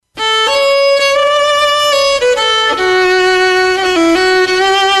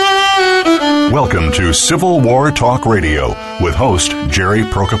Welcome to Civil War Talk Radio with host Jerry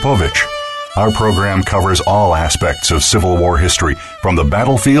Prokopowicz. Our program covers all aspects of Civil War history, from the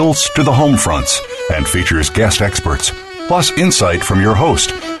battlefields to the home fronts, and features guest experts, plus insight from your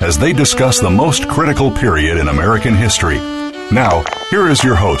host as they discuss the most critical period in American history. Now, here is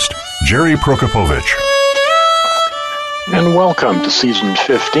your host, Jerry Prokopowicz. And welcome to Season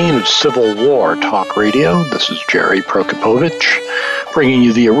 15 of Civil War Talk Radio. This is Jerry Prokopowicz, bringing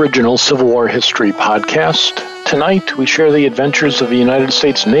you the original Civil War history podcast. Tonight, we share the adventures of a United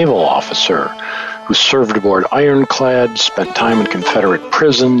States naval officer who served aboard ironclads, spent time in Confederate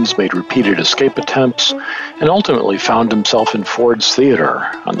prisons, made repeated escape attempts, and ultimately found himself in Ford's Theater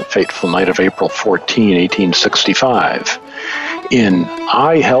on the fateful night of April 14, 1865. In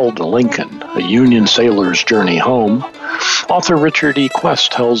I Held Lincoln, a Union sailor's journey home, author Richard E.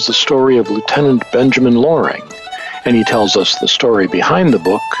 Quest tells the story of Lieutenant Benjamin Loring, and he tells us the story behind the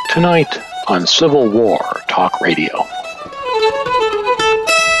book tonight on Civil War Talk Radio.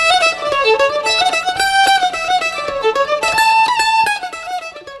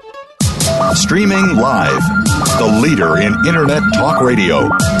 Streaming live, the leader in Internet talk radio,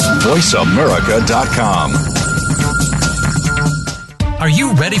 VoiceAmerica.com. Are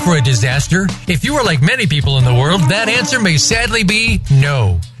you ready for a disaster? If you are like many people in the world, that answer may sadly be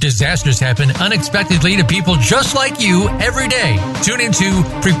no. Disasters happen unexpectedly to people just like you every day. Tune into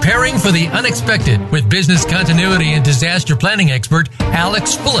Preparing for the Unexpected with business continuity and disaster planning expert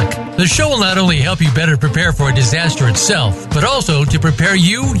Alex Fullick. The show will not only help you better prepare for a disaster itself, but also to prepare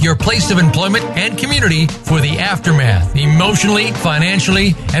you, your place of employment, and community for the aftermath, emotionally,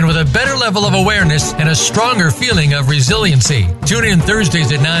 financially, and with a better level of awareness and a stronger feeling of resiliency. Tune in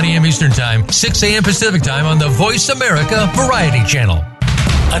Thursdays at 9 a.m. Eastern Time, 6 a.m. Pacific Time on the Voice America Variety Channel.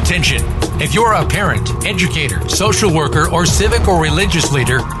 Attention! If you're a parent, educator, social worker, or civic or religious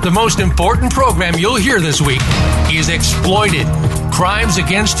leader, the most important program you'll hear this week is Exploited: Crimes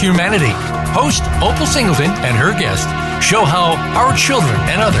Against Humanity. Host Opal Singleton and her guest show how our children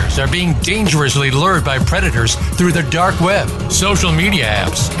and others are being dangerously lured by predators through the dark web, social media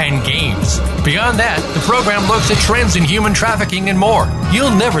apps, and games. Beyond that, the program looks at trends in human trafficking and more.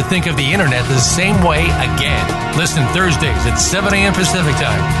 You'll never think of the internet the same way again. Listen Thursdays at 7 a.m. Pacific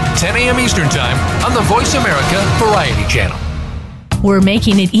Time, 10 a.m. Eastern Time on the Voice America Variety Channel. We're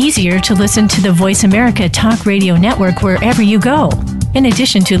making it easier to listen to the Voice America Talk Radio Network wherever you go. In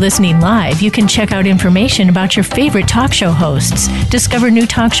addition to listening live, you can check out information about your favorite talk show hosts, discover new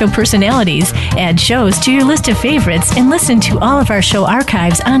talk show personalities, add shows to your list of favorites, and listen to all of our show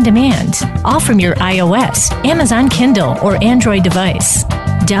archives on demand, all from your iOS, Amazon Kindle, or Android device.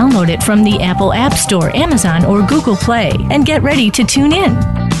 Download it from the Apple App Store, Amazon, or Google Play, and get ready to tune in.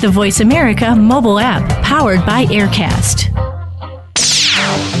 The Voice America mobile app, powered by Aircast.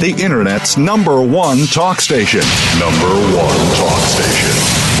 The Internet's #1 talk station. #1 talk station.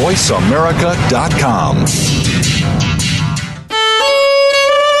 VoiceAmerica.com.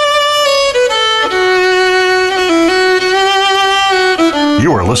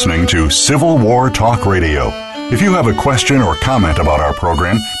 You are listening to Civil War Talk Radio. If you have a question or comment about our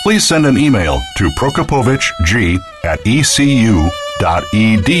program, please send an email to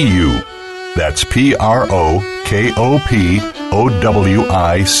prokopowiczg@ecu.edu. That's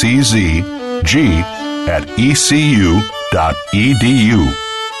PROKOPOWICZG@ecu.edu.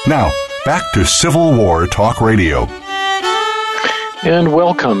 Now, back to Civil War Talk Radio. And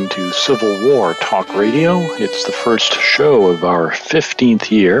welcome to Civil War Talk Radio. It's the first show of our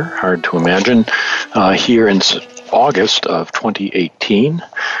 15th year, hard to imagine, here in August of 2018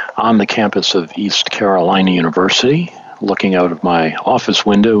 on the campus of East Carolina University, looking out of my office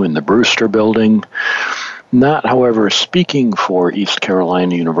window in the Brewster Building. Not, however, speaking for East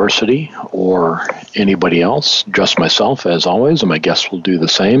Carolina University or anybody else, just myself, as always, and my guests will do the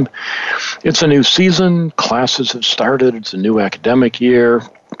same. It's a new season. Classes have started. It's a new academic year.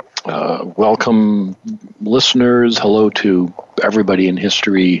 Welcome, listeners. Hello to everybody in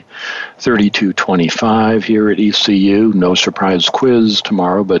History 3225 here at ECU. No surprise quiz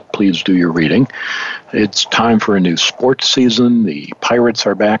tomorrow, but please do your reading. It's time for a new sports season. The Pirates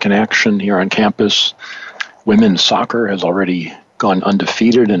are back in action here on campus. Women's soccer has already gone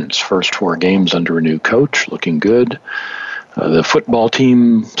undefeated in its first 4 games under a new coach, looking good. The football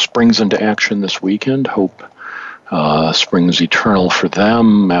team springs into action this weekend. Hope springs eternal for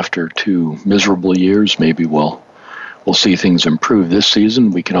them after 2 miserable years. Maybe we'll see things improve this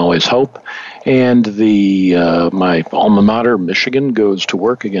season. We can always hope. And my alma mater, Michigan, goes to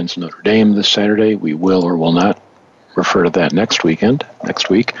work against Notre Dame this Saturday. We will or will not refer to that next week.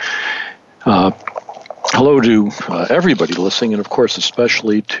 Hello to everybody listening, and of course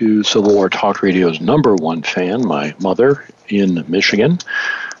especially to Civil War Talk Radio's #1 fan, my mother in Michigan.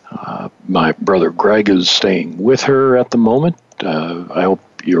 My brother Greg is staying with her at the moment. I hope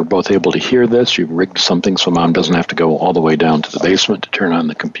you're both able to hear this. You've rigged something so Mom doesn't have to go all the way down to the basement to turn on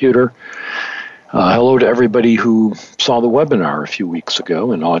the computer. Hello to everybody who saw the webinar a few weeks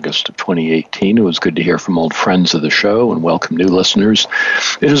ago in August of 2018. It was good to hear from old friends of the show and welcome new listeners.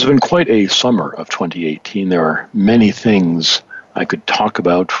 It has been quite a summer of 2018. There are many things I could talk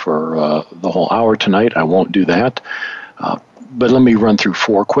about for the whole hour tonight. I won't do that. But let me run through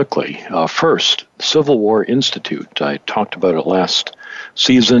 4 quickly. First, Civil War Institute. I talked about it last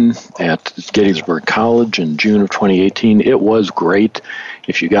season at Gettysburg College in June of 2018. It was great.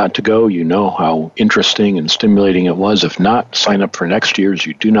 If you got to go, you know how interesting and stimulating it was. If not, sign up for next year's.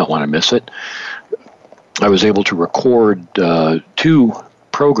 You do not want to miss it. I was able to record 2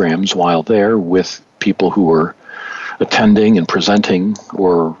 programs while there with people who were attending and presenting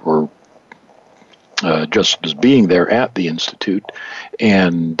or just as being there at the Institute,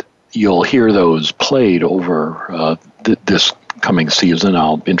 and you'll hear those played over this coming season.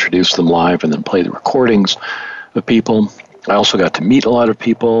 I'll introduce them live and then play the recordings of people. I also got to meet a lot of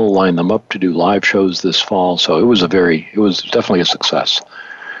people, line them up to do live shows this fall, so it was definitely a success.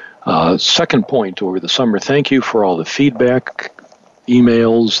 Second point over the summer, thank you for all the feedback,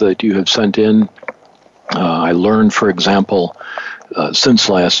 emails that you have sent in. I learned, for example, since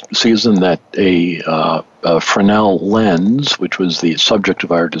last season that a Fresnel lens, which was the subject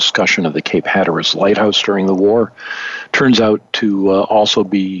of our discussion of the Cape Hatteras Lighthouse during the war, turns out to also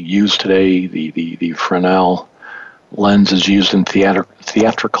be used today. The Fresnel lens is used in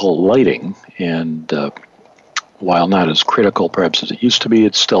theatrical lighting, and while not as critical perhaps as it used to be,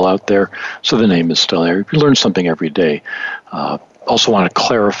 it's still out there, so the name is still there. You learn something every day. Also want to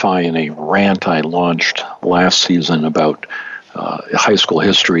clarify in a rant I launched last season about high school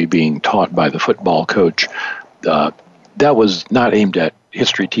history being taught by the football coach. That was not aimed at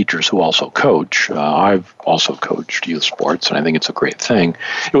history teachers who also coach. I've also coached youth sports, and I think it's a great thing.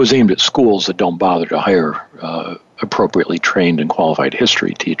 It was aimed at schools that don't bother to hire appropriately trained and qualified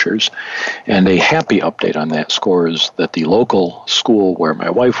history teachers. And a happy update on that score is that the local school where my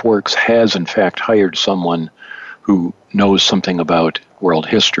wife works has, in fact, hired someone who knows something about world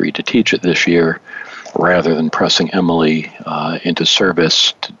history to teach it this year, rather than pressing Emily into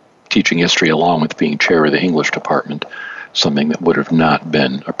service to teaching history along with being chair of the English department, something that would have not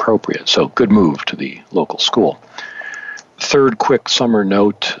been appropriate. So good move to the local school. Third quick summer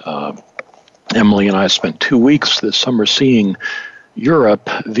note, Emily and I spent 2 weeks this summer seeing Europe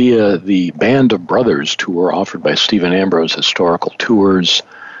via the Band of Brothers tour offered by Stephen Ambrose Historical Tours,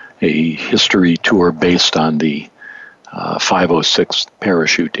 a history tour based on the 506th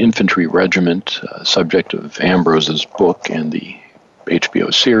Parachute Infantry Regiment, subject of Ambrose's book and the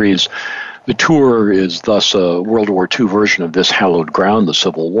HBO series. The tour is thus a World War II version of this hallowed ground, the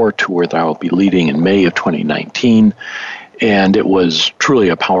Civil War tour that I will be leading in May of 2019. And it was truly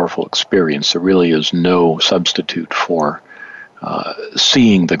a powerful experience. There really is no substitute for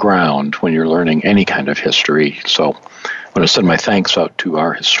seeing the ground when you're learning any kind of history. So I want to send my thanks out to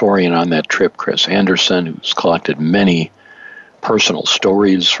our historian on that trip, Chris Anderson, who's collected many personal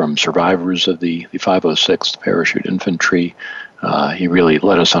stories from survivors of the 506th Parachute Infantry. He really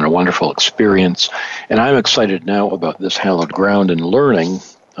led us on a wonderful experience. And I'm excited now about this hallowed ground and learning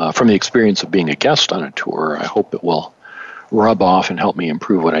from the experience of being a guest on a tour. I hope it will rub off and help me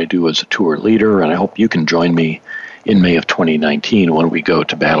improve what I do as a tour leader. And I hope you can join me in May of 2019 when we go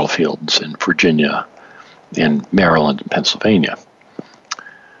to battlefields in Virginia, in Maryland, and Pennsylvania.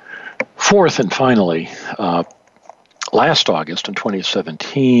 Fourth and finally, last August in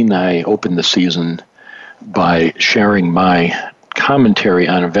 2017, I opened the season by sharing my commentary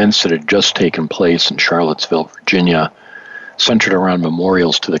on events that had just taken place in Charlottesville, Virginia, centered around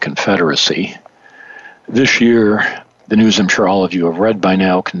memorials to the Confederacy. This year, the news I'm sure all of you have read by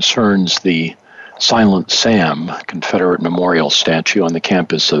now concerns the Silent Sam Confederate Memorial statue on the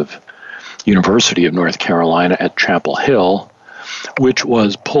campus of University of North Carolina at Chapel Hill, which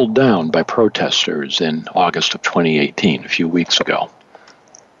was pulled down by protesters in August of 2018, a few weeks ago.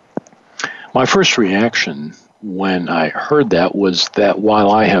 My first reaction when I heard that was that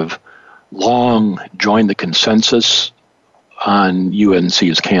while I have long joined the consensus on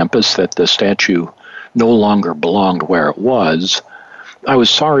UNC's campus that the statue no longer belonged where it was, I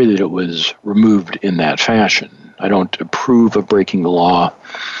was sorry that it was removed in that fashion. I don't approve of breaking the law,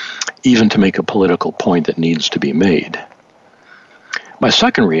 even to make a political point that needs to be made. My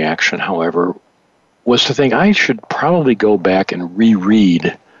second reaction, however, was to think I should probably go back and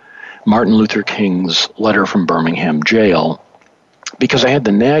reread Martin Luther King's letter from Birmingham jail, because I had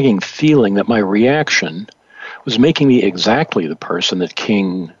the nagging feeling that my reaction was making me exactly the person that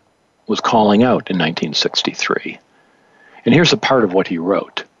King was calling out in 1963. And here's a part of what he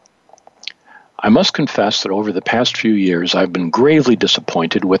wrote. I must confess that over the past few years I've been gravely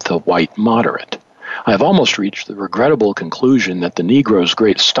disappointed with the white moderate. I have almost reached the regrettable conclusion that the Negro's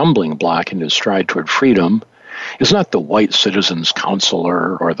great stumbling block in his stride toward freedom is not the white citizens'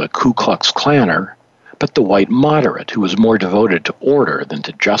 counselor or the Ku Klux Klanner, but the white moderate who is more devoted to order than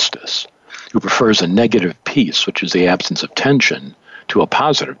to justice, who prefers a negative peace, which is the absence of tension, to a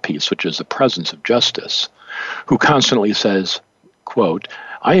positive peace, which is the presence of justice, who constantly says, quote,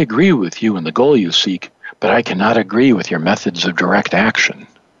 I agree with you in the goal you seek, but I cannot agree with your methods of direct action.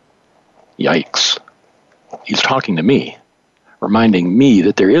 Yikes. He's talking to me, reminding me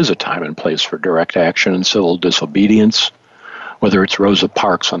that there is a time and place for direct action and civil disobedience, whether it's Rosa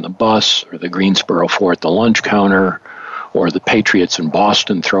Parks on the bus or the Greensboro Four at the lunch counter or the Patriots in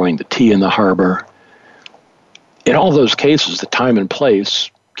Boston throwing the tea in the harbor. In all those cases, the time and place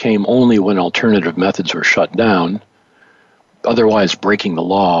came only when alternative methods were shut down. Otherwise, breaking the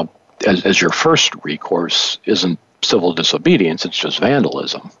law as your first recourse isn't civil disobedience, it's just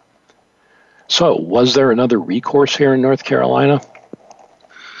vandalism. So, was there another recourse here in North Carolina?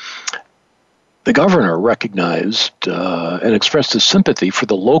 The governor recognized and expressed his sympathy for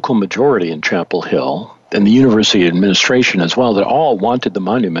the local majority in Chapel Hill and the university administration as well that all wanted the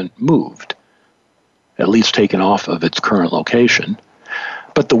monument moved, at least taken off of its current location.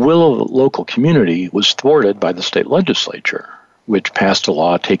 But the will of the local community was thwarted by the state legislature, which passed a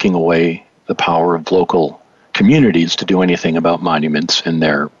law taking away the power of local communities to do anything about monuments in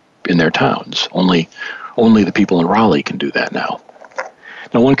their towns. Only the people in Raleigh can do that now.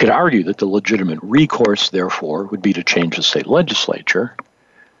 Now, one could argue that the legitimate recourse, therefore, would be to change the state legislature.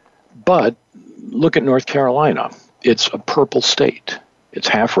 But look at North Carolina. It's a purple state. It's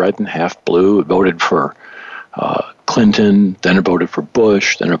half red and half blue. It voted for Clinton, then it voted for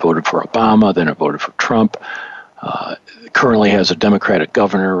Bush, then it voted for Obama, then it voted for Trump. It currently has a Democratic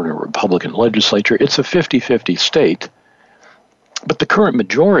governor and a Republican legislature. It's a 50-50 state. But the current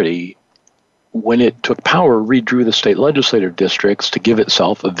majority, when it took power, redrew the state legislative districts to give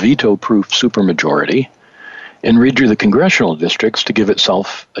itself a veto-proof supermajority and redrew the congressional districts to give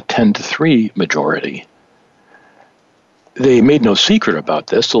itself a 10-3 majority. They made no secret about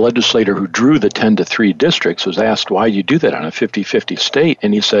this. The legislator who drew the 10-3 districts was asked, why do you do that on a 50-50 state?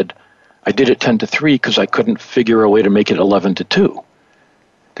 And he said, I did it 10-3 because I couldn't figure a way to make it 11-2.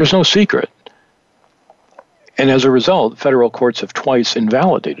 There's no secret. And as a result, federal courts have twice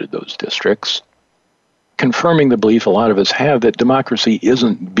invalidated those districts, confirming the belief a lot of us have that democracy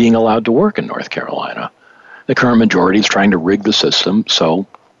isn't being allowed to work in North Carolina. The current majority is trying to rig the system so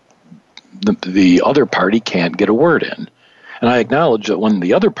the other party can't get a word in. And I acknowledge that when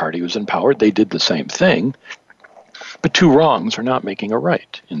the other party was in power, they did the same thing, but two wrongs are not making a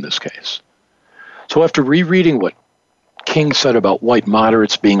right in this case. So after rereading what King said about white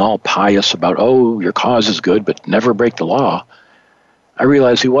moderates being all pious about, oh, your cause is good, but never break the law, I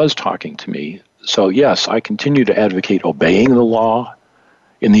realized he was talking to me. So yes, I continue to advocate obeying the law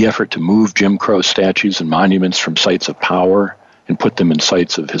in the effort to move Jim Crow statues and monuments from sites of power and put them in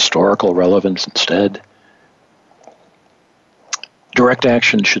sites of historical relevance instead. Direct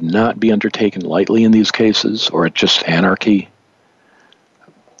action should not be undertaken lightly in these cases, or it's just anarchy.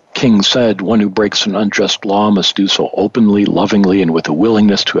 King said, one who breaks an unjust law must do so openly, lovingly, and with a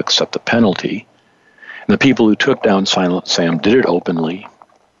willingness to accept the penalty. And the people who took down Silent Sam did it openly,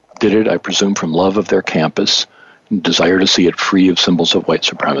 did it, I presume, from love of their campus, and desire to see it free of symbols of white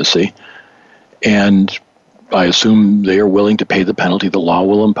supremacy. And I assume they are willing to pay the penalty the law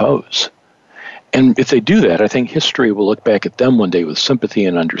will impose. And if they do that, I think history will look back at them one day with sympathy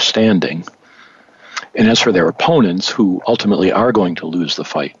and understanding. And as for their opponents, who ultimately are going to lose the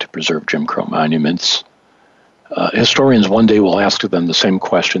fight to preserve Jim Crow monuments, historians one day will ask them the same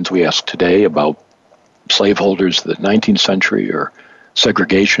questions we ask today about slaveholders of the 19th century or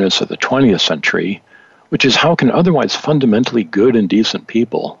segregationists of the 20th century, which is how can otherwise fundamentally good and decent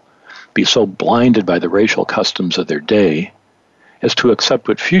people be so blinded by the racial customs of their day as to accept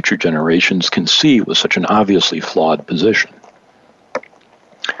what future generations can see was such an obviously flawed position.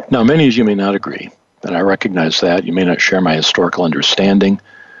 Now, many of you may not agree, and I recognize that. You may not share my historical understanding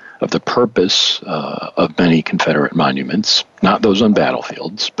of the purpose of many Confederate monuments, not those on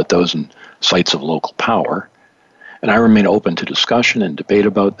battlefields, but those in sites of local power. And I remain open to discussion and debate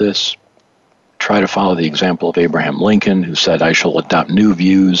about this. Try to follow the example of Abraham Lincoln, who said, I shall adopt new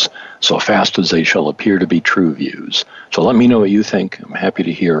views so fast as they shall appear to be true views. So let me know what you think. I'm happy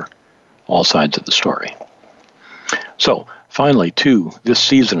to hear all sides of the story. So, finally, to this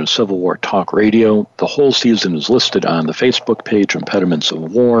season of Civil War Talk Radio. The whole season is listed on the Facebook page, Impediments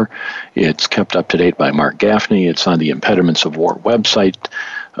of War. It's kept up to date by Mark Gaffney. It's on the Impediments of War website.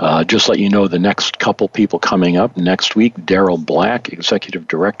 Just let you know the next couple people coming up next week, Daryl Black, Executive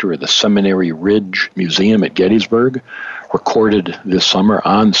Director of the Seminary Ridge Museum at Gettysburg, recorded this summer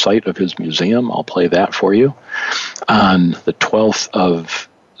on site of his museum. I'll play that for you. On the 12th of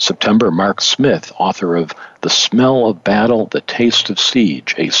September, Mark Smith, author of The Smell of Battle, The Taste of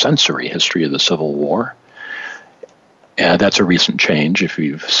Siege, A Sensory History of the Civil War. That's a recent change if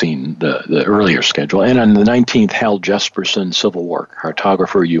you've seen the earlier schedule. And on the 19th, Hal Jesperson, Civil War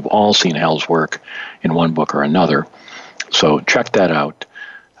cartographer. You've all seen Hal's work in one book or another. So check that out.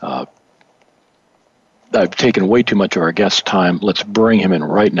 I've taken way too much of our guest's time. Let's bring him in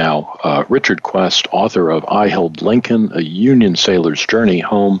right now. Richard Quest, author of I Held Lincoln, A Union Sailor's Journey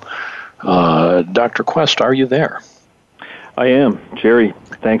Home. Dr. Quest, are you there? I am. Jerry,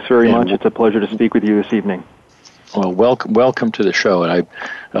 thanks very much. It's a pleasure to speak with you this evening. Well, welcome to the show. And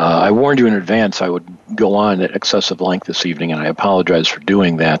I warned you in advance I would go on at excessive length this evening, and I apologize for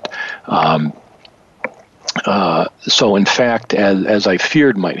doing that. So, in fact, as I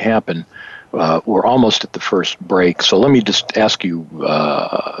feared might happen, we're almost at the first break, so let me just ask you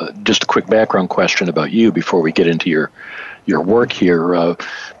just a quick background question about you before we get into your work here.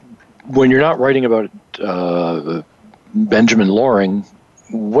 When you're not writing about Benjamin Loring,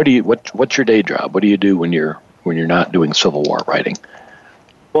 what's your day job? What do you do when you're not doing Civil War writing?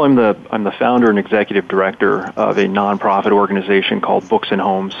 Well, I'm the founder and executive director of a nonprofit organization called Books and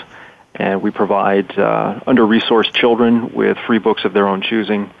Homes, and we provide under-resourced children with free books of their own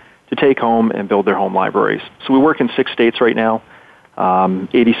choosing to take home and build their home libraries. So we work in 6 states right now,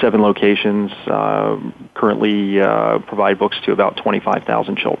 87 locations, currently provide books to about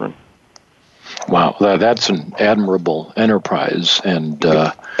 25,000 children. Wow, that's an admirable enterprise, and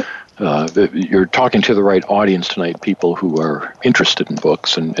you're talking to the right audience tonight, people who are interested in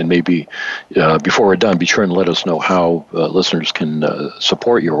books, and maybe before we're done, be sure and let us know how listeners can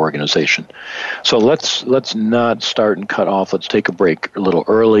support your organization. So let's not start and cut off. Let's take a break a little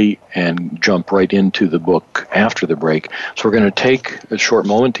early and jump right into the book after the break. So we're going to take a short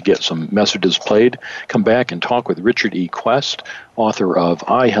moment to get some messages played, come back and talk with Richard E. Quest, author of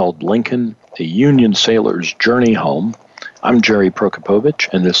I Held Lincoln, A Union Sailor's Journey Home. I'm Jerry Prokopowicz,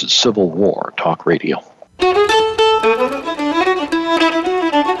 and this is Civil War Talk Radio.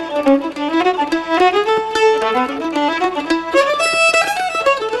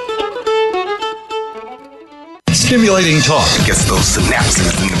 Stimulating talk gets those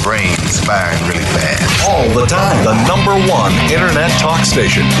synapses in the brain firing really fast. All the time. The #1 internet talk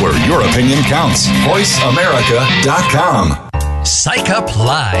station where your opinion counts. VoiceAmerica.com. Psych Up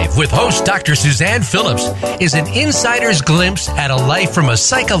Live with host Dr. Suzanne Phillips is an insider's glimpse at a life from a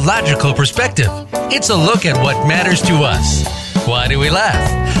psychological perspective. It's a look at what matters to us. Why do we laugh?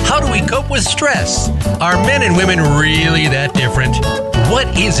 How do we cope with stress? Are men and women really that different? What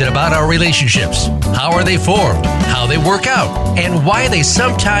is it about our relationships? How are they formed? How they work out? And why they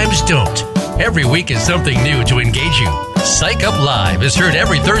sometimes don't? Every week is something new to engage you. Psych Up Live is heard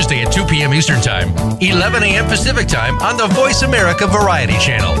every Thursday at 2 p.m. Eastern Time, 11 a.m. Pacific Time on the Voice America Variety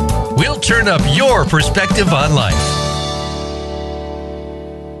Channel. We'll turn up your perspective on life.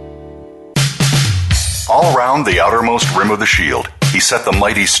 All round the outermost rim of the shield, he set the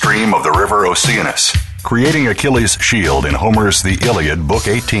mighty stream of the river Oceanus, creating Achilles' shield in Homer's The Iliad, Book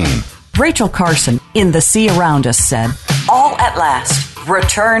 18. Rachel Carson, in The Sea Around Us, said, "All at last,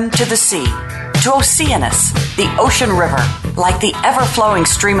 return to the sea, to Oceanus, the ocean river, like the ever-flowing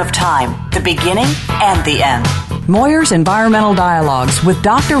stream of time, the beginning and the end." Moyer's Environmental Dialogues with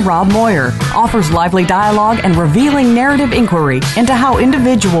Dr. Rob Moyer offers lively dialogue and revealing narrative inquiry into how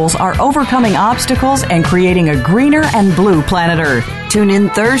individuals are overcoming obstacles and creating a greener and blue planet Earth. Tune in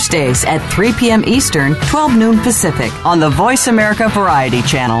Thursdays at 3 p.m. Eastern, 12 noon Pacific on the Voice America Variety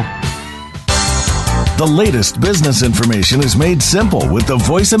Channel. The latest business information is made simple with the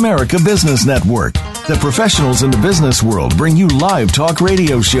Voice America Business Network. The professionals in the business world bring you live talk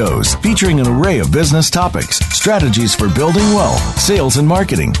radio shows featuring an array of business topics, strategies for building wealth, sales and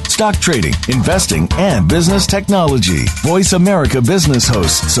marketing, stock trading, investing, and business technology. Voice America Business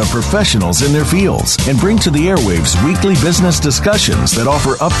hosts are professionals in their fields and bring to the airwaves weekly business discussions that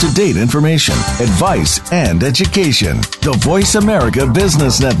offer up-to-date information, advice, and education. The Voice America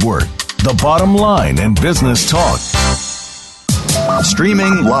Business Network. The bottom line in business talk.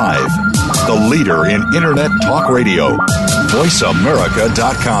 Streaming live. The leader in internet talk radio.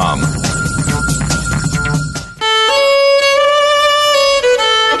 VoiceAmerica.com.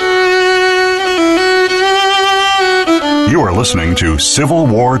 listening to Civil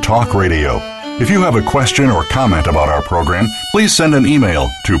War Talk Radio. If you have a question or comment about our program, please send an email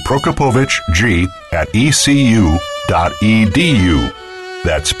to prokopovic@ecu.edu.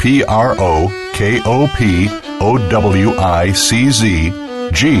 That's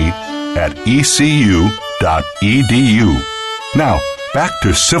PROKOPOWICG@ecu.edu. Now, back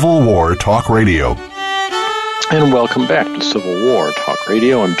to Civil War Talk Radio. And welcome back to Civil War Talk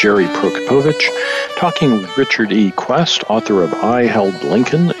Radio. I'm Jerry Prokopowicz, talking with Richard E. Quest, author of I Held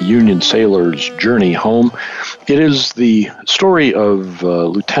Lincoln, A Union Sailor's Journey Home. It is the story of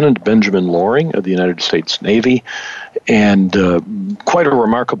Lieutenant Benjamin Loring of the United States Navy, and quite a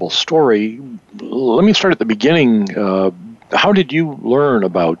remarkable story. Let me start at the beginning. How did you learn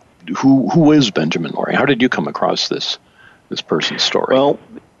about who is Benjamin Loring? How did you come across this person's story? Well,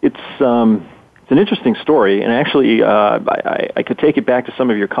 it's an interesting story, and actually, I could take it back to some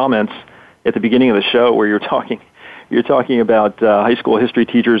of your comments at the beginning of the show, where you're talking about high school history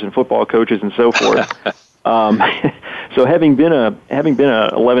teachers and football coaches and so forth. So, having been a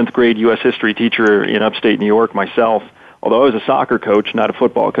 11th grade U.S. history teacher in upstate New York myself, although I was a soccer coach, not a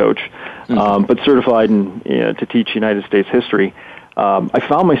football coach, but certified to teach United States history. I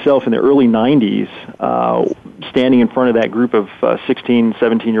found myself in the early 90s standing in front of that group of 16,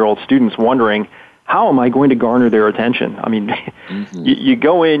 17-year-old students wondering, how am I going to garner their attention? I mean, you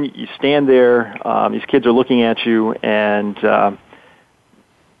go in, you stand there, these kids are looking at you, and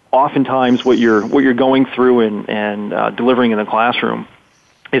oftentimes what you're going through and delivering in the classroom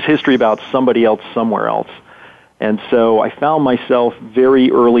is history about somebody else somewhere else. And so I found myself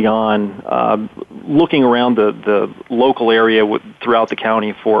very early on looking around the local area throughout the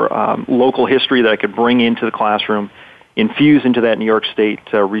county for local history that I could bring into the classroom, infuse into that New York State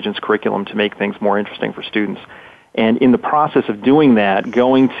Regents curriculum to make things more interesting for students. And in the process of doing that,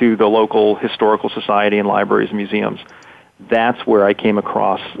 going to the local historical society and libraries and museums, that's where I came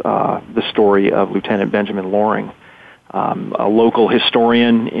across the story of Lieutenant Benjamin Loring, a local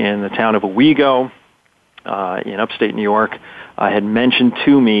historian in the town of Owego, in upstate New York, had mentioned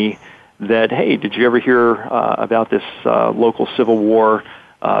to me that, hey, did you ever hear about this local Civil War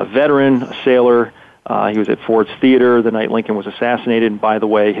veteran, a sailor? He was at Ford's Theater the night Lincoln was assassinated, and by the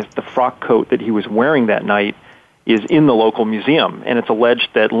way, the frock coat that he was wearing that night is in the local museum, and it's alleged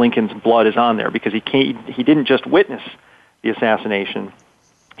that Lincoln's blood is on there because he didn't just witness the assassination,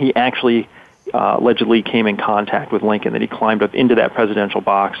 he actually allegedly came in contact with Lincoln, that he climbed up into that presidential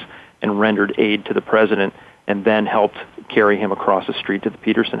box and rendered aid to the president, and then helped carry him across the street to the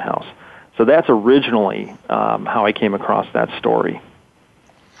Peterson House. So that's originally how I came across that story.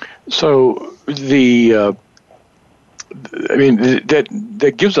 So that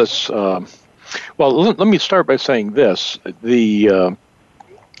gives us. Let me start by saying this: I think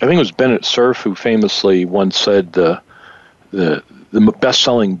it was Bennett Cerf who famously once said the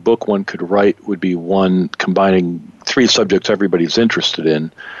best-selling book one could write would be one combining three subjects everybody's interested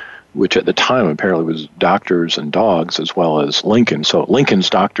in, which at the time apparently was doctors and dogs as well as Lincoln. So Lincoln's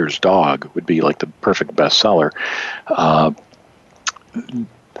Doctor's Dog would be like the perfect bestseller.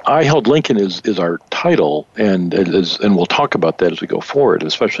 I Held Lincoln is our title, and we'll talk about that as we go forward,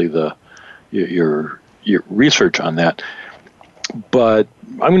 especially your research on that. But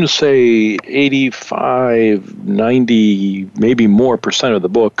I'm going to say 85, 90, maybe more % of the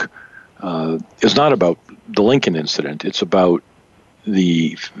book is not about the Lincoln incident. It's about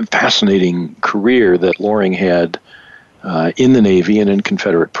the fascinating career that Loring had in the Navy and in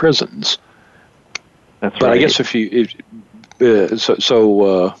Confederate prisons. That's right. But I guess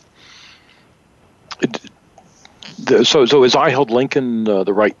So is I Held Lincoln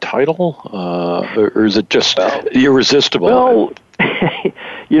the right title, or is it just irresistible? Well,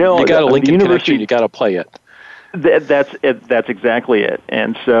 you got a Lincoln connection, you got to play it. That's exactly it.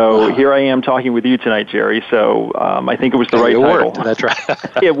 And so here I am talking with you tonight, Jerry. So I think it was the right title. Worked. That's right.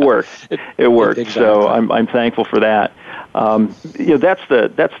 It worked. It worked. Exactly. So I'm thankful for that. That's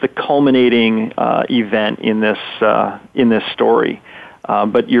the culminating event in this story.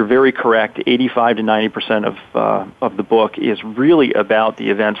 But you're very correct. 85 to 90% of the book is really about the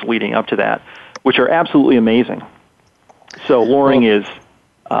events leading up to that, which are absolutely amazing. So Loring is,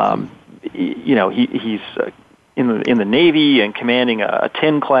 he's in the Navy and commanding a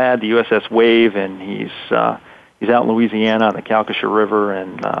tin-clad, the USS Wave, and he's out in Louisiana on the Calcasieu River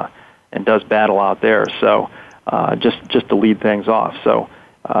and does battle out there. So just to lead things off. So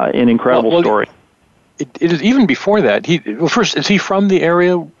an incredible story. It is even before that. First, is he from the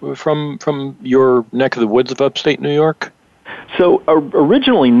area, from your neck of the woods of upstate New York? So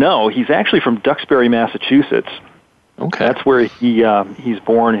originally, no. He's actually from Duxbury, Massachusetts. Okay. That's where he's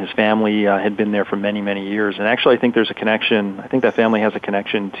born. His family had been there for many, many years. And actually, I think there's a connection. I think that family has a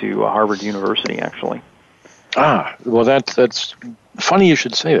connection to Harvard University, actually. Well, that's funny you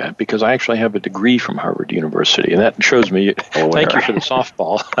should say that, because I actually have a degree from Harvard University, and that shows me. Thank you for the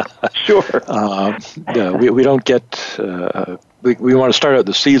softball. Sure. We don't get. We want to start out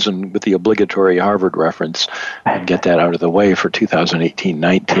the season with the obligatory Harvard reference and get that out of the way for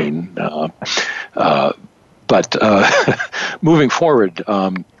 2018-19. But moving forward,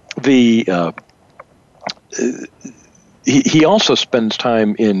 he also spends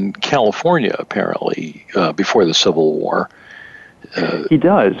time in California, apparently, before the Civil War. He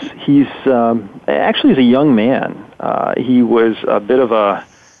does. He's actually, as a young man, he was a bit of a,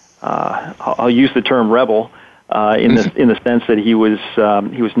 I'll use the term rebel, in the sense that he was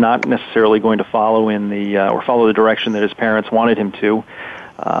not necessarily going to follow follow the direction that his parents wanted him to,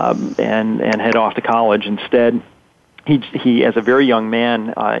 and head off to college. Instead, he as a very young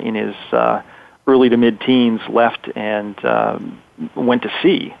man in his early to mid-teens left and went to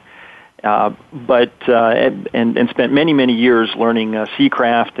sea, but spent many years learning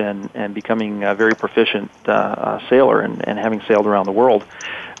seacraft and becoming a very proficient sailor and having sailed around the world.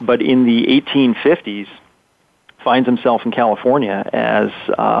 But in the 1850s, finds himself in California as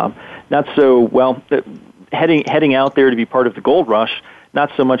heading out there to be part of the gold rush,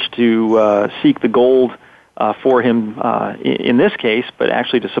 not so much to seek the gold for him in this case, but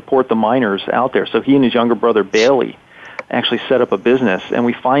actually to support the miners out there. So he and his younger brother Bailey actually set up a business, and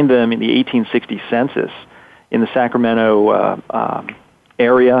we find them in the 1860 census in the Sacramento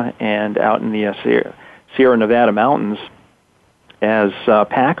area and out in the Sierra Nevada mountains as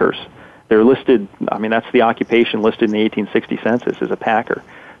packers. They're listed, that's the occupation listed in the 1860 census as a packer.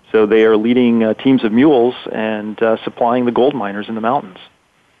 So they are leading teams of mules and supplying the gold miners in the mountains.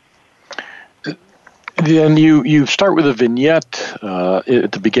 Then you start with a vignette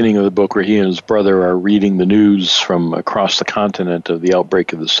at the beginning of the book where he and his brother are reading the news from across the continent of the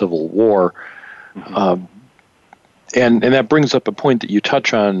outbreak of the Civil War. Mm-hmm. And that brings up a point that you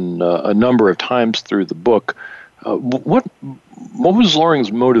touch on a number of times through the book. What was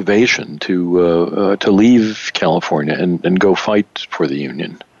Loring's motivation to leave California and go fight for the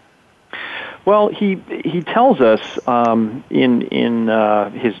Union? Well, he tells us in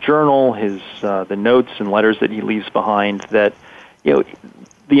his journal, the notes and letters that he leaves behind, that the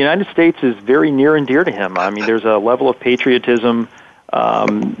United States is very near and dear to him. There's a level of patriotism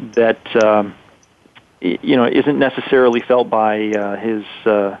that isn't necessarily felt by his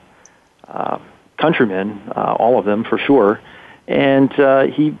countrymen, all of them for sure. And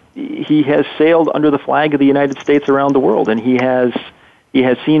he has sailed under the flag of the United States around the world, and he has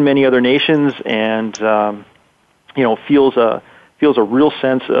seen many other nations, and feels a real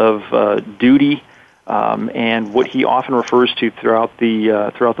sense of duty, and what he often refers to throughout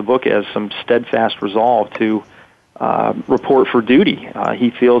the book as some steadfast resolve to report for duty. He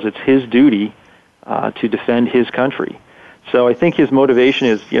feels it's his duty to defend his country. So I think his motivation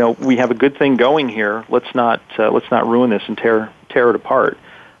is, we have a good thing going here. Let's not ruin this and tear it apart.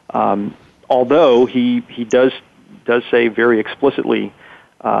 Although he does say very explicitly,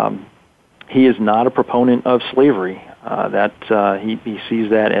 he is not a proponent of slavery. That he sees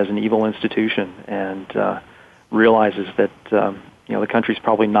that as an evil institution, and realizes that the country's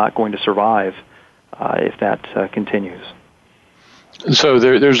probably not going to survive if that continues. So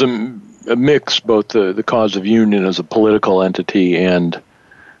there's a mix, both the cause of union as a political entity and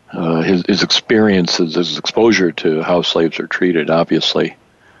his experiences, his exposure to how slaves are treated, obviously.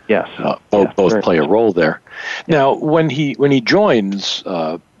 Yes. Both play a role there. Yeah. Now, when he joins,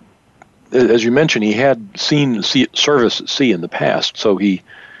 as you mentioned, he had seen service at sea in the past, so he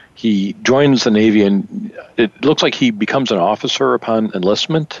joins the Navy, and it looks like he becomes an officer upon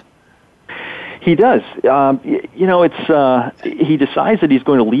enlistment. He does. He decides that he's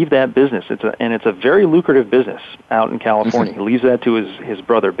going to leave that business. It's a very lucrative business out in California. Mm-hmm. He leaves that to his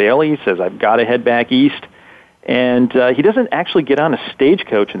brother Bailey. He says, "I've got to head back east." And he doesn't actually get on a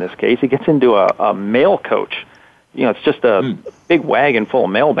stagecoach in this case. He gets into a mail coach. It's just a big wagon full of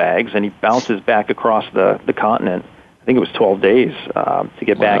mail bags, and he bounces back across the continent. I think it was 12 days to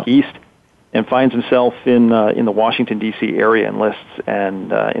get back east, and finds himself in the Washington, D.C. area, enlists,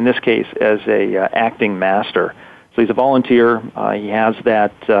 and in this case as a acting master. So he's a volunteer. He has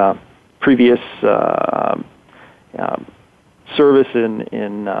that previous service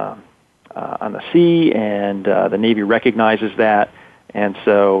in on the sea, and the Navy recognizes that, and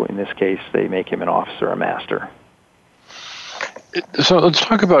so in this case they make him an officer, a master. So let's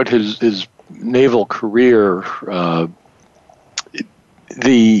talk about his naval career.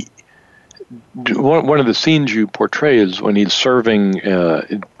 one of the scenes you portray is when he's serving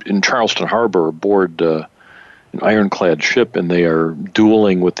in Charleston Harbor aboard an ironclad ship, and they are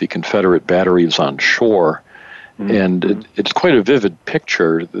dueling with the Confederate batteries on shore. Mm-hmm. And it's quite a vivid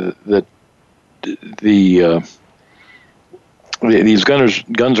picture that these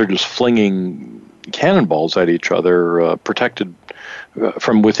guns are just flinging cannonballs at each other, protected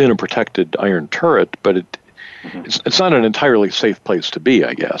from within a protected iron turret, but it's not an entirely safe place to be,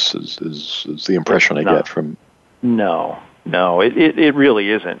 I guess, is the impression I get from... No, it really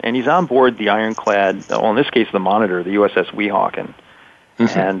isn't. And he's on board the ironclad, well, in this case, the Monitor, the USS Weehawken.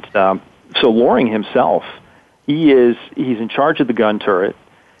 Mm-hmm. And so Loring himself, he's in charge of the gun turret,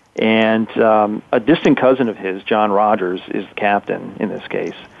 and a distant cousin of his, John Rogers, is the captain in this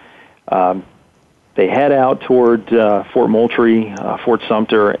case. They head out toward Fort Moultrie, Fort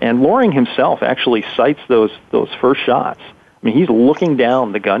Sumter, and Loring himself actually sights those first shots. I mean, he's looking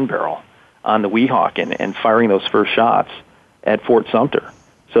down the gun barrel on the Weehawken and firing those first shots at Fort Sumter.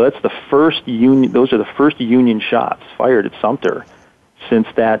 So that's the first Union. Those are the first Union shots fired at Sumter since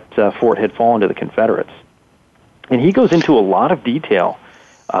that fort had fallen to the Confederates. And he goes into a lot of detail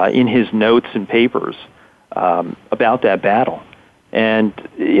in his notes and papers about that battle. And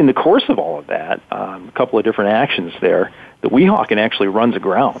in the course of all of that, a couple of different actions there, the Weehawken actually runs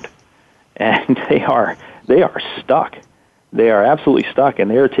aground, and they are stuck. They are absolutely stuck, and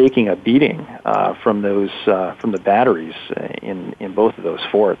they are taking a beating from the batteries in both of those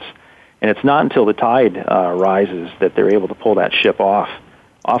forts. And it's not until the tide rises that they're able to pull that ship off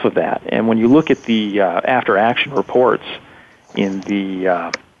of that. And when you look at the after action reports in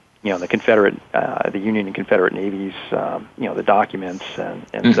the the Confederate, the Union and Confederate navies, the documents and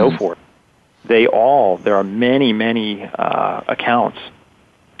mm-hmm. so forth. There are many accounts,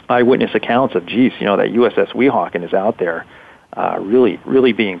 eyewitness accounts of, that USS Weehawken is out there,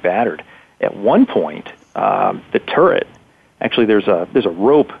 really being battered. At one point, the turret, actually there's a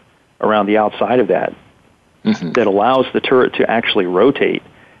rope around the outside of that mm-hmm. that allows the turret to actually rotate,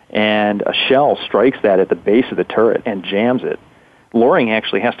 and a shell strikes that at the base of the turret and jams it. Loring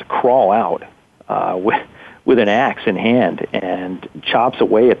actually has to crawl out with an axe in hand and chops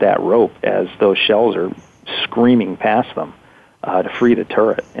away at that rope as those shells are screaming past them to free the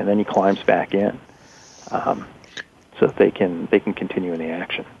turret, and then he climbs back in so that they can continue in the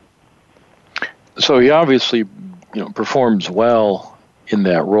action. So he obviously performs well in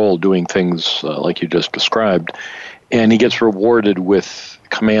that role, doing things like you just described, and he gets rewarded with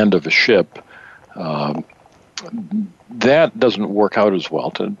command of a ship. That doesn't work out as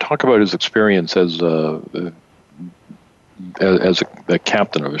well. To talk about his experience as a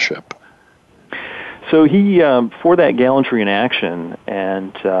captain of a ship. So he, for that gallantry in action,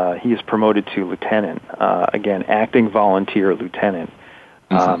 and he is promoted to lieutenant. Again, acting volunteer lieutenant.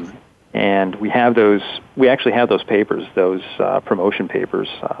 Mm-hmm. And we actually have those papers, those promotion papers.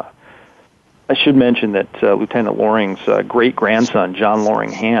 I should mention that Lieutenant Loring's great-grandson, John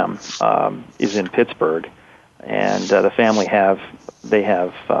Loring Ham, is in Pittsburgh. And the family have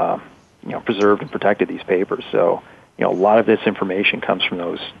preserved and protected these papers. So a lot of this information comes from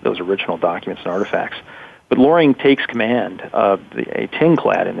those original documents and artifacts. But Loring takes command of a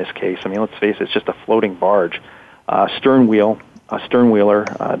tin-clad, in this case. I mean, let's face it, it's just a floating barge, sternwheeler,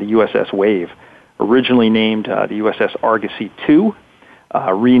 the USS Wave, originally named the USS Argosy II,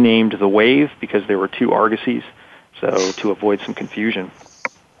 renamed the Wave because there were two Argosies, so to avoid some confusion.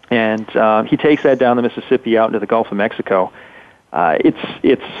 And he takes that down the Mississippi out into the Gulf of Mexico. It's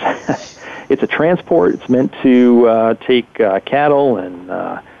a transport. It's meant to take cattle and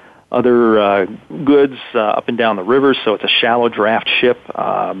other goods up and down the rivers. So it's a shallow draft ship,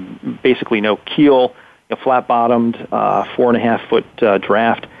 basically no keel, flat-bottomed, 4.5-foot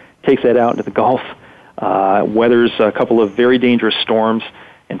draft. Takes that out into the Gulf, weathers a couple of very dangerous storms,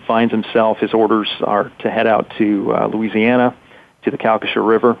 and finds himself. His orders are to head out to Louisiana, to the Calcasieu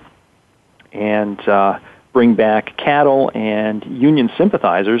River, and bring back cattle and Union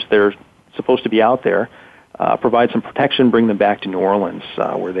sympathizers. They're supposed to be out there, provide some protection, bring them back to New Orleans,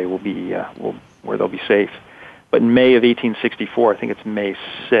 where they will be, where they'll be safe. But in May of 1864, I think it's May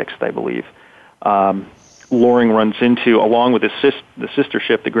 6th, I believe, Loring runs into, along with the sister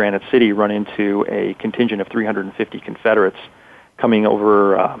ship, the Granite City, run into a contingent of 350 Confederates coming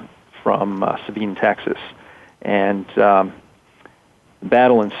over from Sabine, Texas, and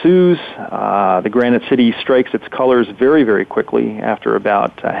battle ensues. The Granite City strikes its colors very, very quickly. After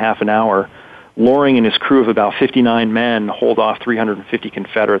about half an hour, Loring and his crew of about 59 men hold off 350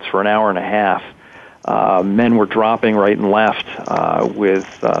 Confederates for an hour and a half. Men were dropping right and left with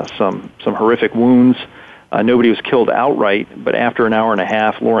some horrific wounds. Nobody was killed outright, but after an hour and a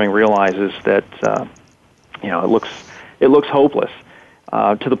half, Loring realizes that it looks hopeless,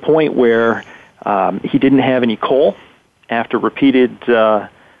 to the point where he didn't have any coal. After repeated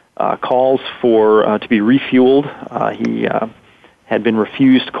calls for to be refueled, he had been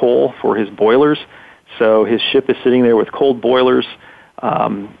refused coal for his boilers, so his ship is sitting there with cold boilers.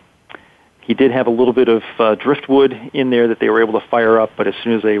 He did have a little bit of driftwood in there that they were able to fire up, but as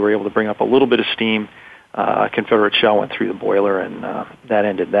soon as they were able to bring up a little bit of steam, a Confederate shell went through the boiler, and that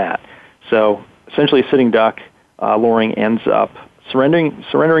ended that. So essentially a sitting duck, Loring ends up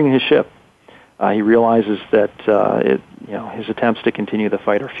surrendering his ship. He realizes that his attempts to continue the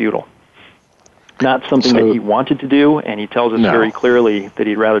fight are futile. Not something that he wanted to do, and he tells us very clearly that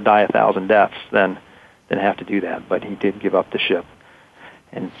he'd rather die 1,000 deaths than have to do that. But he did give up the ship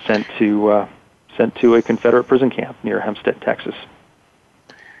and sent to a Confederate prison camp near Hempstead, Texas.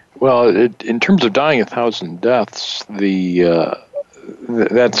 Well, in terms of dying 1,000 deaths,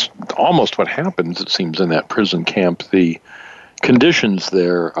 that's almost what happens, it seems, in that prison camp. The conditions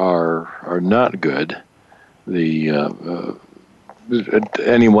there are not good.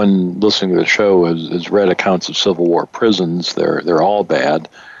 Anyone listening to the show has read accounts of Civil War prisons. They're all bad,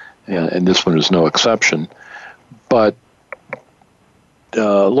 and this one is no exception. But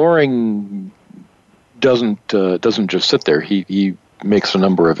Loring doesn't just sit there. He makes a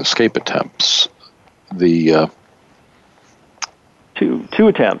number of escape attempts. Two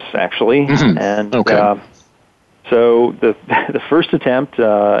attempts, actually, and so the first attempt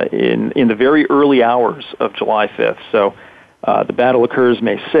in the very early hours of July 5th. So the battle occurs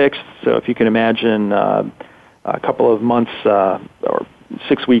May 6th. So if you can imagine a couple of months or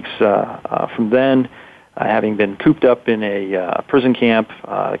 6 weeks from then, having been cooped up in a prison camp,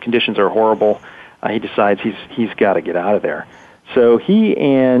 conditions are horrible. He decides he's got to get out of there. So he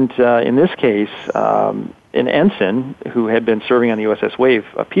and, in this case, an ensign who had been serving on the USS Wave,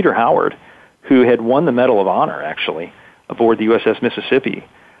 Peter Howard, who had won the Medal of Honor, actually, aboard the USS Mississippi,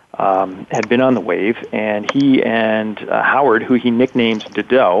 had been on the Wave, and he and Howard, who he nicknames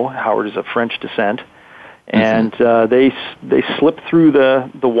Dido, Howard is of French descent, and they slipped through the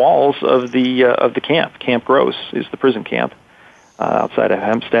walls of the camp. Camp Gross is the prison camp outside of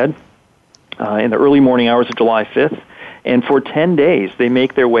Hempstead in the early morning hours of July 5th. And for 10 days, they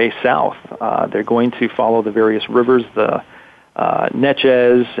make their way south. They're going to follow the various rivers, the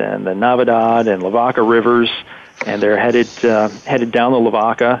Neches and the Navidad and Lavaca rivers, and they're headed down the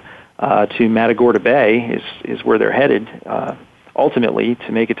Lavaca to Matagorda Bay is where they're headed, ultimately,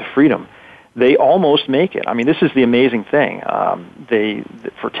 to make it to freedom. They almost make it. I mean, this is the amazing thing.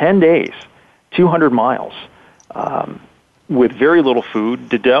 For 10 days, 200 miles, with very little food.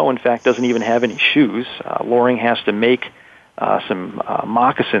 Dido, in fact, doesn't even have any shoes. Loring has to make some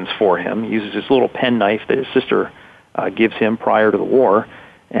moccasins for him. He uses his little penknife that his sister gives him prior to the war,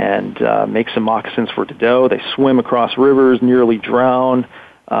 and makes some moccasins for Dido. They swim across rivers, nearly drown.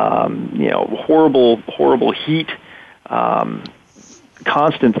 Horrible heat,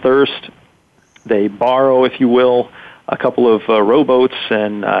 constant thirst. They borrow, if you will, a couple of rowboats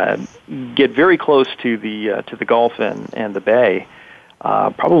and get very close to the Gulf and the bay,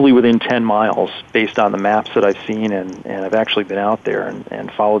 probably within 10 miles, based on the maps that I've seen, and I've actually been out there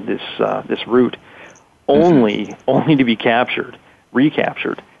and followed this route, only to be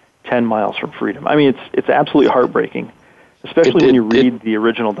recaptured 10 miles from freedom. I mean, it's absolutely heartbreaking, especially when you read the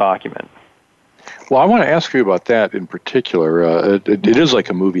original document. Well, I want to ask you about that in particular. It is like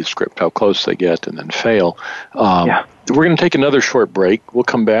a movie script, how close they get and then fail. We're going to take another short break. We'll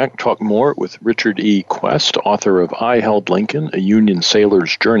come back, talk more with Richard E. Quest, author of I Held Lincoln, A Union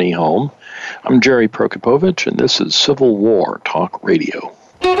Sailor's Journey Home. I'm Jerry Prokopowicz, and this is Civil War Talk Radio.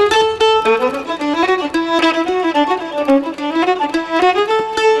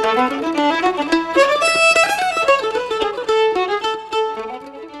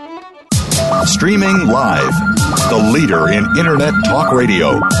 Streaming live, the leader in Internet Talk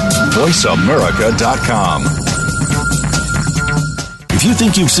Radio, VoiceAmerica.com. If you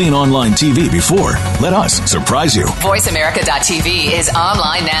think you've seen online TV before, let us surprise you. VoiceAmerica.tv is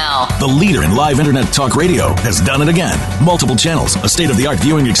online now. The leader in live Internet talk radio has done it again. Multiple channels, a state-of-the-art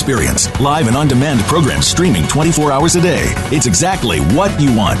viewing experience, live and on-demand programs streaming 24 hours a day. It's exactly what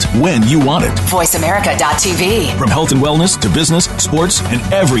you want, when you want it. VoiceAmerica.tv. From health and wellness to business, sports, and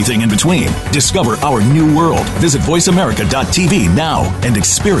everything in between. Discover our new world. Visit VoiceAmerica.tv now and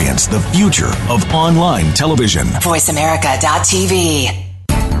experience the future of online television. VoiceAmerica.tv.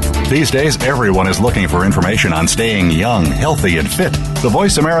 These days, everyone is looking for information on staying young, healthy, and fit. The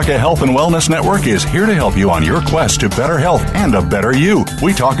Voice America Health and Wellness Network is here to help you on your quest to better health and a better you.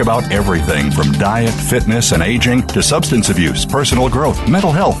 We talk about everything from diet, fitness, and aging to substance abuse, personal growth,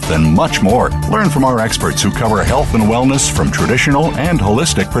 mental health, and much more. Learn from our experts who cover health and wellness from traditional and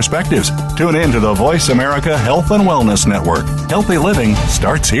holistic perspectives. Tune in to the Voice America Health and Wellness Network. Healthy living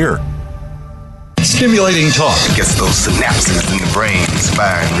starts here. Stimulating talk gets those synapses in the brain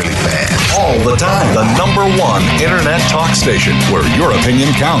firing really fast. All the time. The #1 Internet talk station where your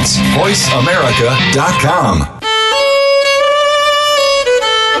opinion counts. VoiceAmerica.com.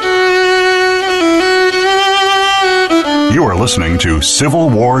 You are listening to Civil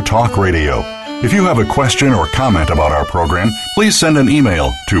War Talk Radio. If you have a question or comment about our program, please send an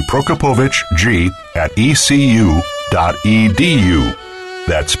email to prokopovichg@ecu.edu.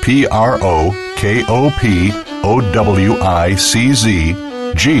 That's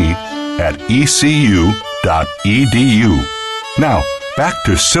PROKOPOWICG@ecu.edu. Now, back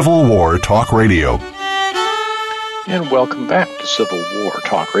to Civil War Talk Radio. And welcome back to Civil War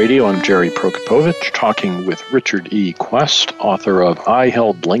Talk Radio. I'm Jerry Prokopowicz, talking with Richard E. Quest, author of I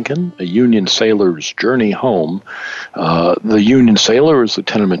Held Lincoln, A Union Sailor's Journey Home. The Union sailor is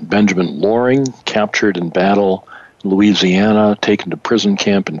Lieutenant Benjamin Loring, captured in battle in Louisiana, taken to prison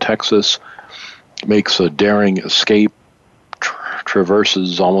camp in Texas, makes a daring escape,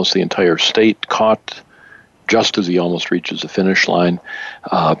 traverses almost the entire state, caught just as he almost reaches the finish line.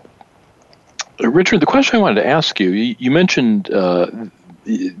 Richard, the question I wanted to ask you, you mentioned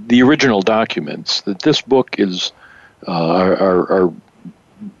the original documents, that this book is,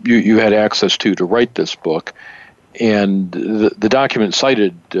 you had access to write this book, and the document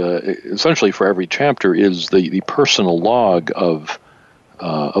cited essentially for every chapter is the personal log of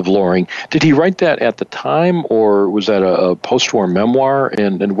Loring. Did he write that at the time, or was that a post-war memoir,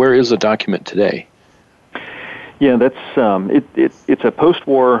 and where is the document today? Yeah, that's it's a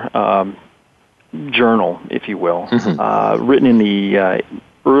post-war journal, if you will, written in the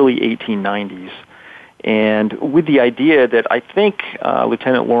early 1890s, and with the idea that I think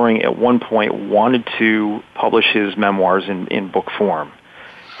Lieutenant Loring at one point wanted to publish his memoirs in book form.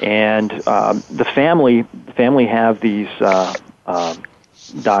 And the family have these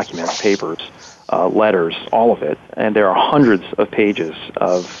documents, papers, letters, all of it, and there are hundreds of pages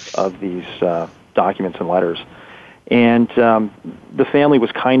of these documents and letters. And the family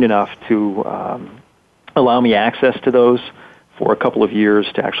was kind enough to allow me access to those for a couple of years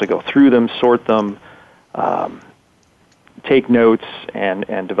to actually go through them, sort them, take notes,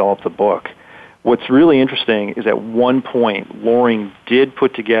 and develop the book. What's really interesting is at one point, Loring did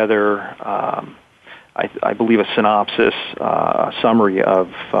put together, I believe, a synopsis, a summary of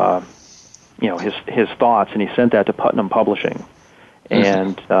his thoughts, and he sent that to Putnam Publishing.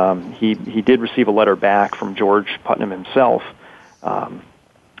 And he did receive a letter back from George Putnam himself,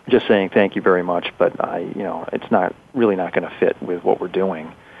 just saying thank you very much, but it's not going to fit with what we're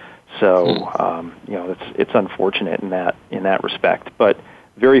doing. So it's unfortunate in that respect, but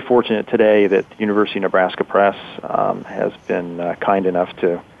very fortunate today that the University of Nebraska Press has been kind enough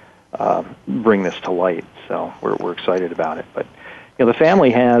to bring this to light. So we're excited about it, but. The family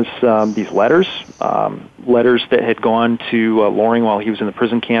has these letters that had gone to Loring while he was in the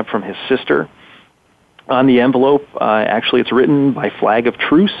prison camp from his sister. On the envelope, actually, it's written by flag of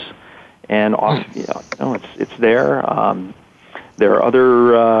truce, and it's there. There are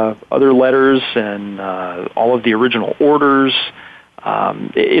other letters and all of the original orders.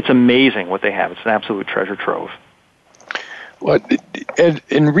 It's amazing what they have. It's an absolute treasure trove. Well,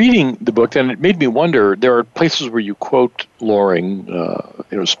 in reading the book, then it made me wonder. There are places where you quote Loring,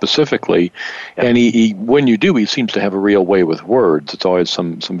 specifically, and he when you do, he seems to have a real way with words. It's always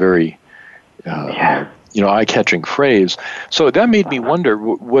some very, eye-catching phrase. So that made me wonder: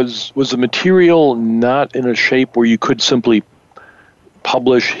 was the material not in a shape where you could simply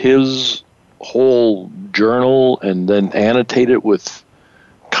publish his whole journal and then annotate it with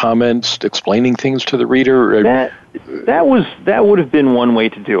comments explaining things to the reader? That would have been one way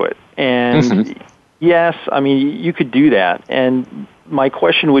to do it. And yes, I mean, you could do that. And my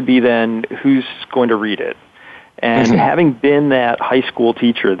question would be then, who's going to read it? And having been that high school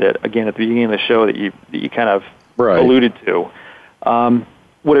teacher that, again, at the beginning of the show that you kind of alluded to,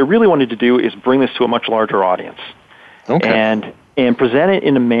 what I really wanted to do is bring this to a much larger audience. And present it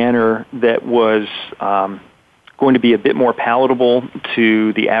in a manner that was going to be a bit more palatable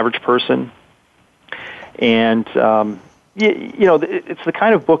to the average person. And, it's the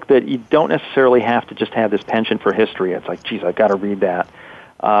kind of book that you don't necessarily have to just have this penchant for history. It's like, geez, I've got to read that.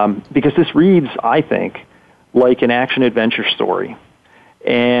 Because this reads, I think, like an action-adventure story.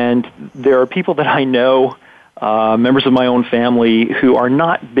 And there are people that I know, members of my own family, who are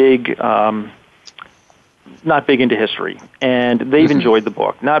not big into history, and they've enjoyed the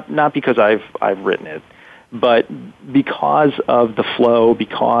book. Not because I've written it, but because of the flow,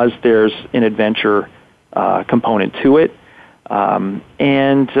 because there's an adventure component to it, and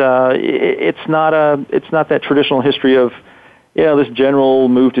it's not that traditional history of, this general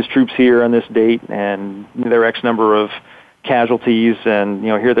moved his troops here on this date, and there are X number of casualties, and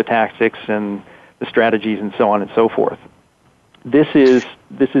here are the tactics and the strategies and so on and so forth. This is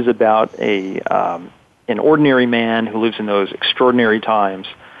about an ordinary man who lives in those extraordinary times,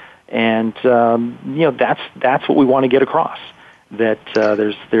 and that's what we want to get across. That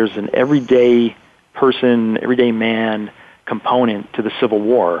there's an everyday person, everyday man component to the Civil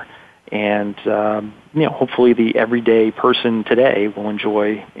War, and hopefully the everyday person today will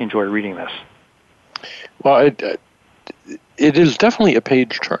enjoy reading this. Well, it is definitely a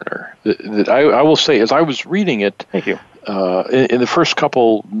page turner. That I will say, as I was reading it, thank you. In the first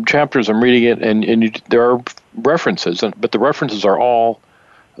couple chapters, I'm reading it, and there are references, but the references are all,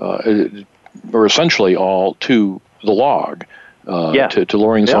 or essentially all, to the log, to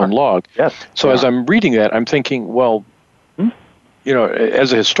Loring's own log. Yes. So as I'm reading that, I'm thinking, well,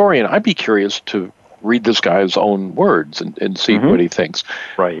 as a historian, I'd be curious to read this guy's own words and see what he thinks.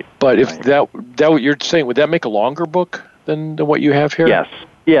 Right. But if that what you're saying, would that make a longer book than what you have here?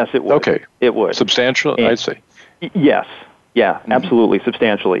 Yes, it would. Okay. It would. Substantial, I'd say. Yes. Yeah, absolutely,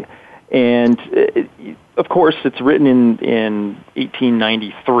 substantially. And, of course, it's written in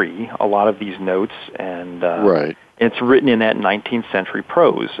 1893, a lot of these notes, and right. It's written in that 19th century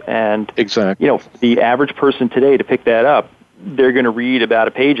prose. And, exactly. The average person today, to pick that up, they're going to read about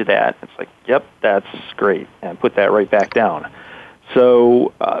a page of that. It's like, yep, that's great, and put that right back down.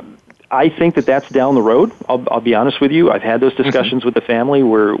 So I think that's down the road. I'll be honest with you. I've had those discussions with the family.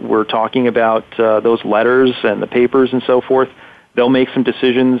 We're talking about those letters and the papers and so forth. They'll make some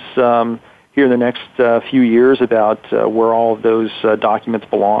decisions here in the next few years about where all of those documents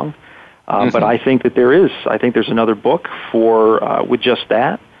belong. But I think that there's another book with just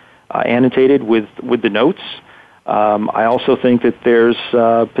that, annotated with the notes. I also think that there's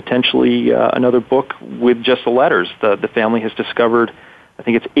potentially another book with just the letters. The family has discovered, I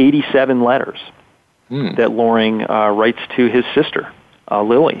think it's 87 letters that Loring writes to his sister,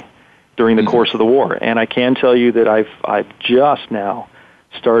 Lily, during the course of the war. And I can tell you that I've just now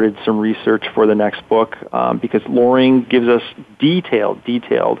started some research for the next book because Loring gives us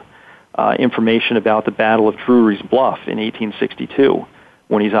detailed information about the Battle of Drury's Bluff in 1862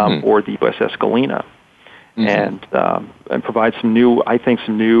 when he's on board the USS Galena. And provides some new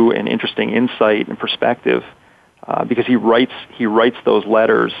and interesting insight and perspective because he writes those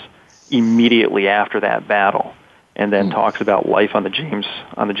letters immediately after that battle, and then talks about life on the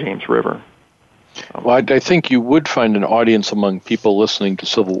James River. Well, I think you would find an audience among people listening to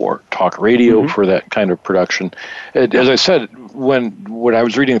Civil War Talk Radio for that kind of production. As I said, when I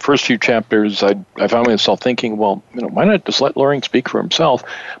was reading the first few chapters, I found myself thinking, well, why not just let Loring speak for himself?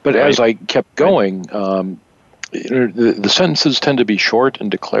 But as I kept going, the sentences tend to be short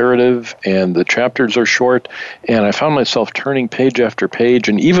and declarative, and the chapters are short, and I found myself turning page after page,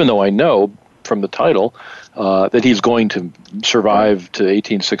 and even though I know from the title that he's going to survive to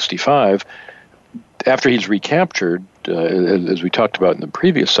 1865, after he's recaptured, as we talked about in the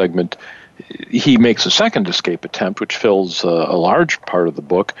previous segment, he makes a second escape attempt, which fills a large part of the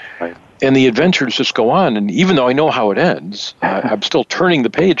book. Right. And the adventures just go on. And even though I know how it ends, I'm still turning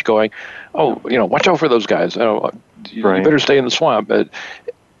the page going, watch out for those guys. You better stay in the swamp. And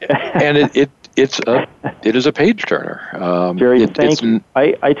it is a page turner. Jerry, thank you.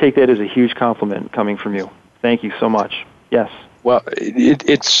 I take that as a huge compliment coming from you. Thank you so much. Yes. Well,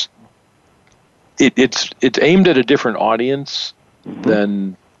 it's aimed at a different audience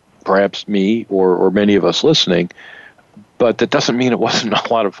than perhaps me or many of us listening, but that doesn't mean it wasn't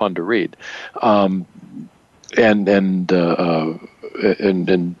a lot of fun to read. And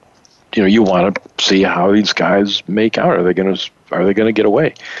you want to see how these guys make out. Are they going to get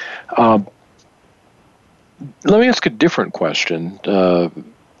away? Let me ask a different question.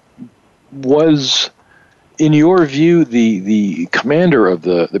 Was, in your view, the commander of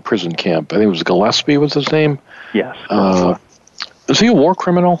the prison camp, I think it was Gillespie was his name? Yes. Is he a war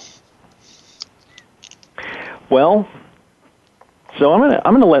criminal? Well, so I'm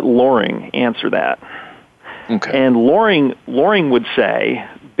gonna let Loring answer that. Okay. And Loring would say,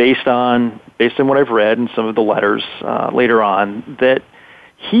 based on what I've read and some of the letters later on, that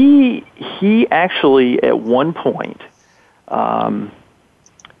he actually at one point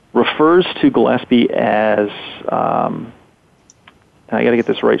refers to Gillespie as I got to get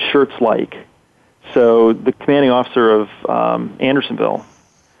this right, Shirts Like. So the commanding officer of Andersonville,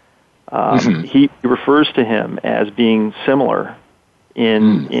 he refers to him as being similar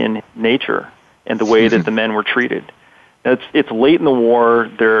in nature and the way that the men were treated. It's late in the war.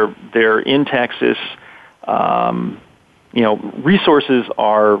 They're in Texas. Resources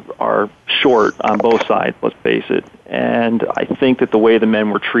are short on both sides. Let's face it. And I think that the way the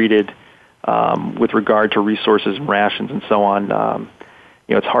men were treated, with regard to resources and rations and so on,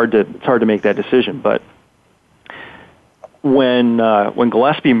 it's hard to make that decision. But when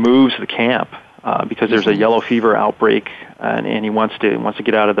Gillespie moves the camp because there's a yellow fever outbreak and he wants to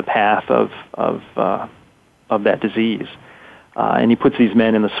get out of the path of that disease, and he puts these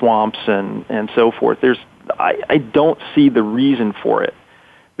men in the swamps and so forth. I don't see the reason for it.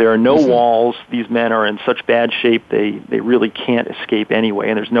 There are no walls. These men are in such bad shape they really can't escape anyway,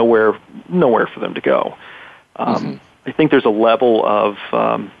 and there's nowhere for them to go. I think there's a level of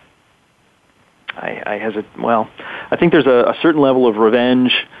I think there's a certain level of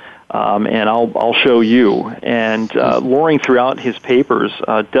revenge, and I'll show you. And Loring, throughout his papers,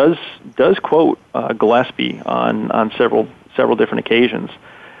 does quote Gillespie on several different occasions,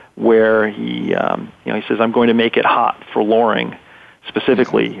 where he says, "I'm going to make it hot for Loring."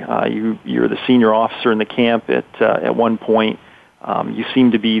 Specifically, you're the senior officer in the camp at one point. You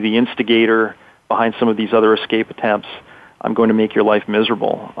seem to be the instigator behind some of these other escape attempts. I'm going to make your life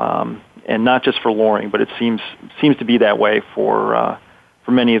miserable, and not just for Loring, but it seems to be that way for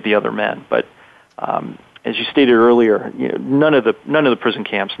many of the other men. But as you stated earlier, none of the prison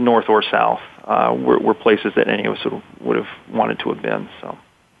camps, north or south, were places that any of us would have wanted to have been. So,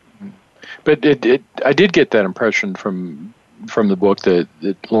 but I did get that impression from the book that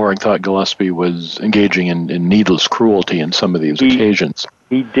Loring thought Gillespie was engaging in needless cruelty in some of these occasions.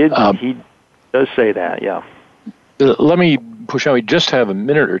 He did. He does say that, yeah. Let me push on. We just have a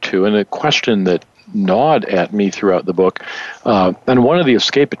minute or two, and a question that gnawed at me throughout the book. And one of the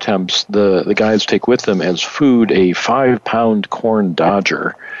escape attempts, the guys take with them as food a 5-pound corn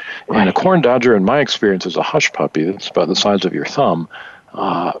dodger. Right. And a corn dodger, in my experience, is a hush puppy that's about the size of your thumb.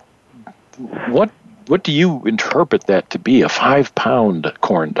 What do you interpret that to be, a 5-pound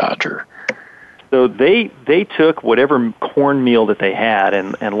corn dodger? So they took whatever cornmeal that they had,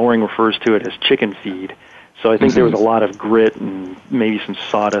 and Loring refers to it as chicken feed. So I think there was a lot of grit and maybe some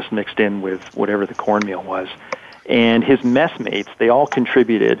sawdust mixed in with whatever the cornmeal was. And his messmates, they all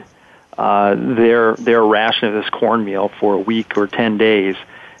contributed their ration of this cornmeal for a week or 10 days,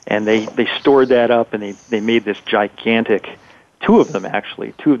 and they stored that up, and they made this gigantic, two of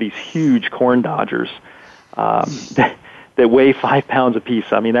these huge corn dodgers that weigh 5 pounds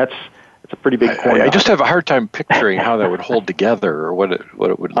apiece. I mean, that's a pretty big corn. I just have a hard time picturing how that would hold together, or what it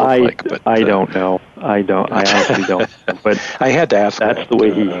would look like. But I don't know. I honestly don't. But I had to ask. That's the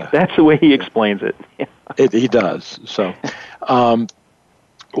way he explains it. He does. So, well,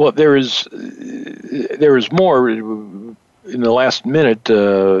 there is more in the last minute.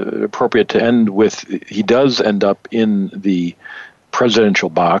 Appropriate to end with. He does end up in the presidential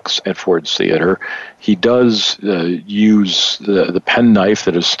box at Ford's Theater. He does use the penknife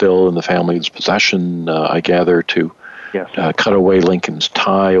that is still in the family's possession, I gather, to cut away Lincoln's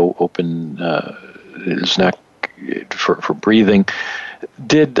tie, open his neck for breathing.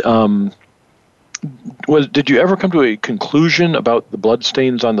 Did you ever come to a conclusion about the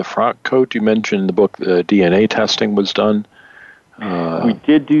bloodstains on the frock coat? You mentioned in the book DNA testing was done. We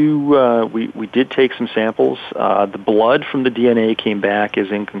did do. We did take some samples. The blood from the DNA came back as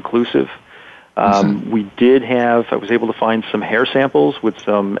inconclusive. We did have. I was able to find some hair samples with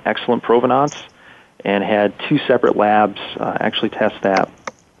some excellent provenance, and had two separate labs actually test that.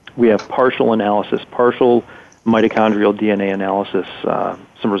 We have partial mitochondrial DNA analysis.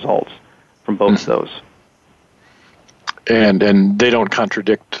 Some results from both of those. And they don't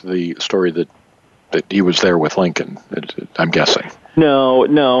contradict the story that he was there with Lincoln, I'm guessing. No,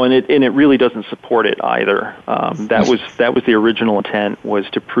 and it really doesn't support it either. That was the original intent, was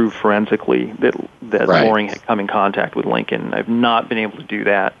to prove forensically that Loring had come in contact with Lincoln. I've not been able to do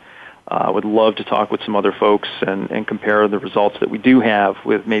that. I would love to talk with some other folks and compare the results that we do have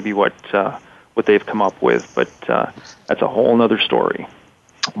with maybe what they've come up with, but that's a whole other story.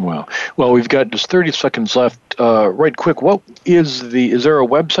 Well, we've got just 30 seconds left. Right quick, is there a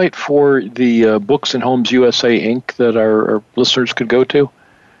website for the Books and Homes USA Inc. that our listeners could go to?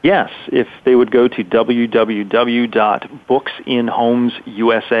 Yes, if they would go to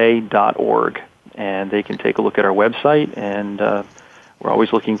www.booksinhomesusa.org, and they can take a look at our website, and we're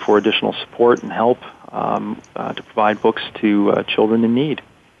always looking for additional support and help to provide books to children in need.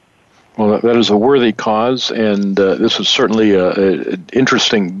 Well, that is a worthy cause, and this is certainly an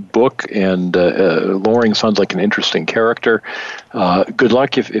interesting book, and Loring sounds like an interesting character. Good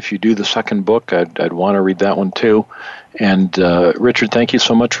luck if you do the second book. I'd want to read that one too. And Richard, thank you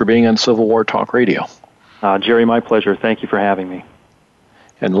so much for being on Civil War Talk Radio. Jerry, my pleasure. Thank you for having me.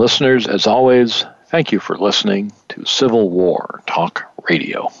 And listeners, as always, thank you for listening to Civil War Talk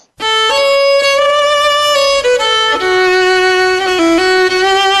Radio.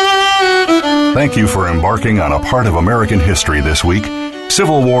 Thank you for embarking on a part of American history this week.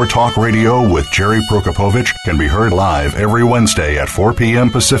 Civil War Talk Radio with Jerry Prokopowicz can be heard live every Wednesday at 4 p.m.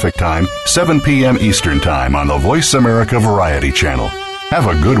 Pacific Time, 7 p.m. Eastern Time on the Voice America Variety Channel. Have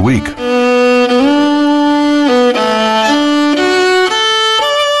a good week.